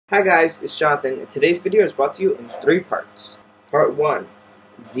Hi guys, it's Jonathan, and today's video is brought to you in 3 parts. Part 1,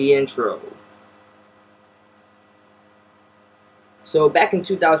 the intro. So back in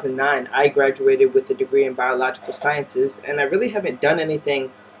 2009, I graduated with a degree in biological sciences, and I really haven't done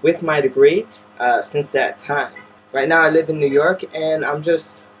anything with my degree since that time. Right now I live in New York, and I'm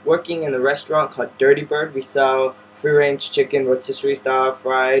just working in a restaurant called Dirty Bird. We sell free-range chicken, rotisserie style,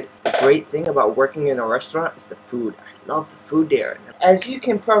 fried. The great thing about working in a restaurant is the food. I love the food there. As you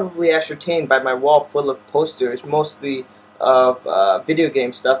can probably ascertain by my wall full of posters, mostly of video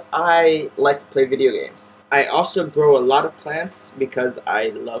game stuff, I like to play video games. I also grow a lot of plants because I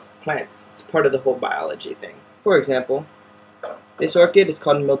love plants. It's part of the whole biology thing. For example, this orchid is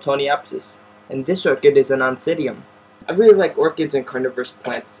called Miltoniopsis, and this orchid is an Oncidium. I really like orchids and carnivorous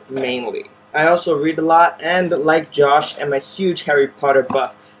plants mainly. I also read a lot, and like Josh, am a huge Harry Potter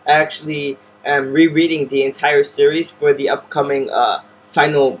buff. I actually am rereading the entire series for the upcoming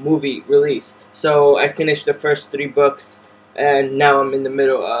final movie release. So I finished the first 3 books, and now I'm in the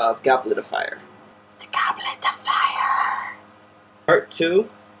middle of Goblet of Fire. The Goblet of Fire! Part 2,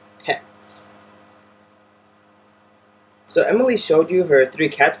 Pets. So Emily showed you her 3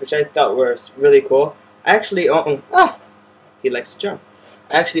 cats, which I thought were really cool. I actually own... he likes to jump.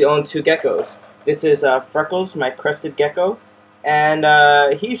 I actually own 2 geckos. This is Freckles, my crested gecko, and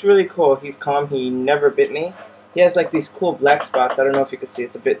he's really cool. He's calm. He never bit me. He has like these cool black spots. I don't know if you can see.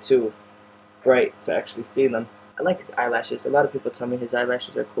 It's a bit too bright to actually see them. I like his eyelashes. A lot of people tell me his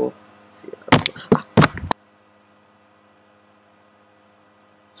eyelashes are cool.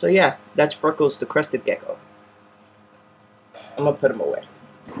 So yeah, that's Freckles, the crested gecko. I'm gonna put him away.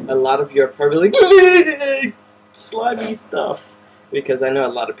 A lot of you are probably like, slimy stuff, because I know a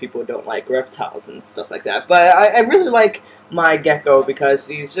lot of people don't like reptiles and stuff like that. But I really like my gecko because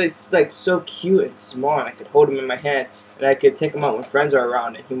he's just like so cute and small, and I could hold him in my hand, and I could take him out when friends are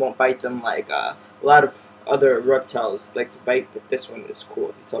around, and he won't bite them like a lot of other reptiles like to bite. But this one is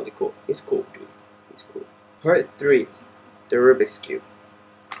cool. He's totally cool. He's cool, dude. He's cool. Part 3, the Rubik's Cube.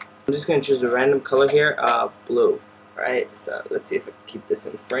 I'm just gonna choose a random color here, blue. Alright, so let's see if I can keep this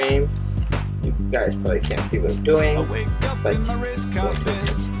in frame. You guys probably can't see what I'm doing, but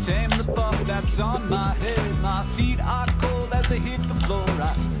tame the bump that's on my head. My feet are cold as they hit the floor.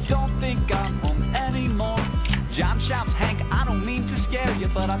 I don't think I'm home anymore. John shouts, Hank, I don't mean to scare you,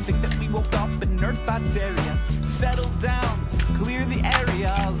 but I think that we woke up in Nerdfighters area. Settle down, clear the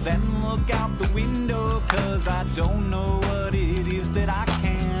area, then look out the window, cause I don't know what it is that I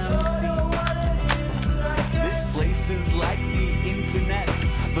can't see. This place is like the internet,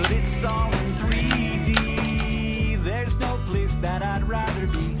 but it's all in 3D. There's no place that I'd rather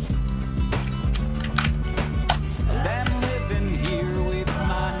be than living here with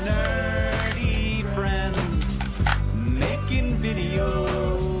my nerdy friends, making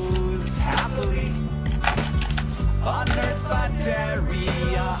videos happily on Nerdfighters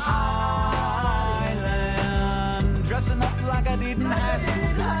Island, dressing up like I did in high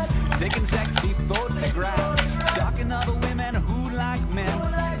school, taking sexy photographs, talking to other women who like men,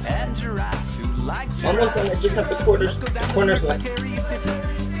 and giraffes who like giraffes. Almost done. I just have the corners left.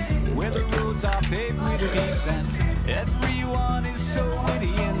 Where the roads are paved with peeps, and everyone is so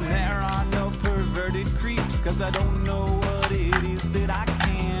witty, and there are no perverted creeps, cause I don't know what it is that I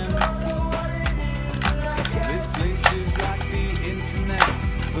can see. This place is like the internet,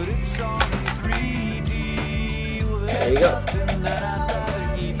 but it's all in 3D. Well, there you go.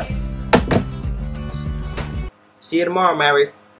 See you tomorrow, Mary.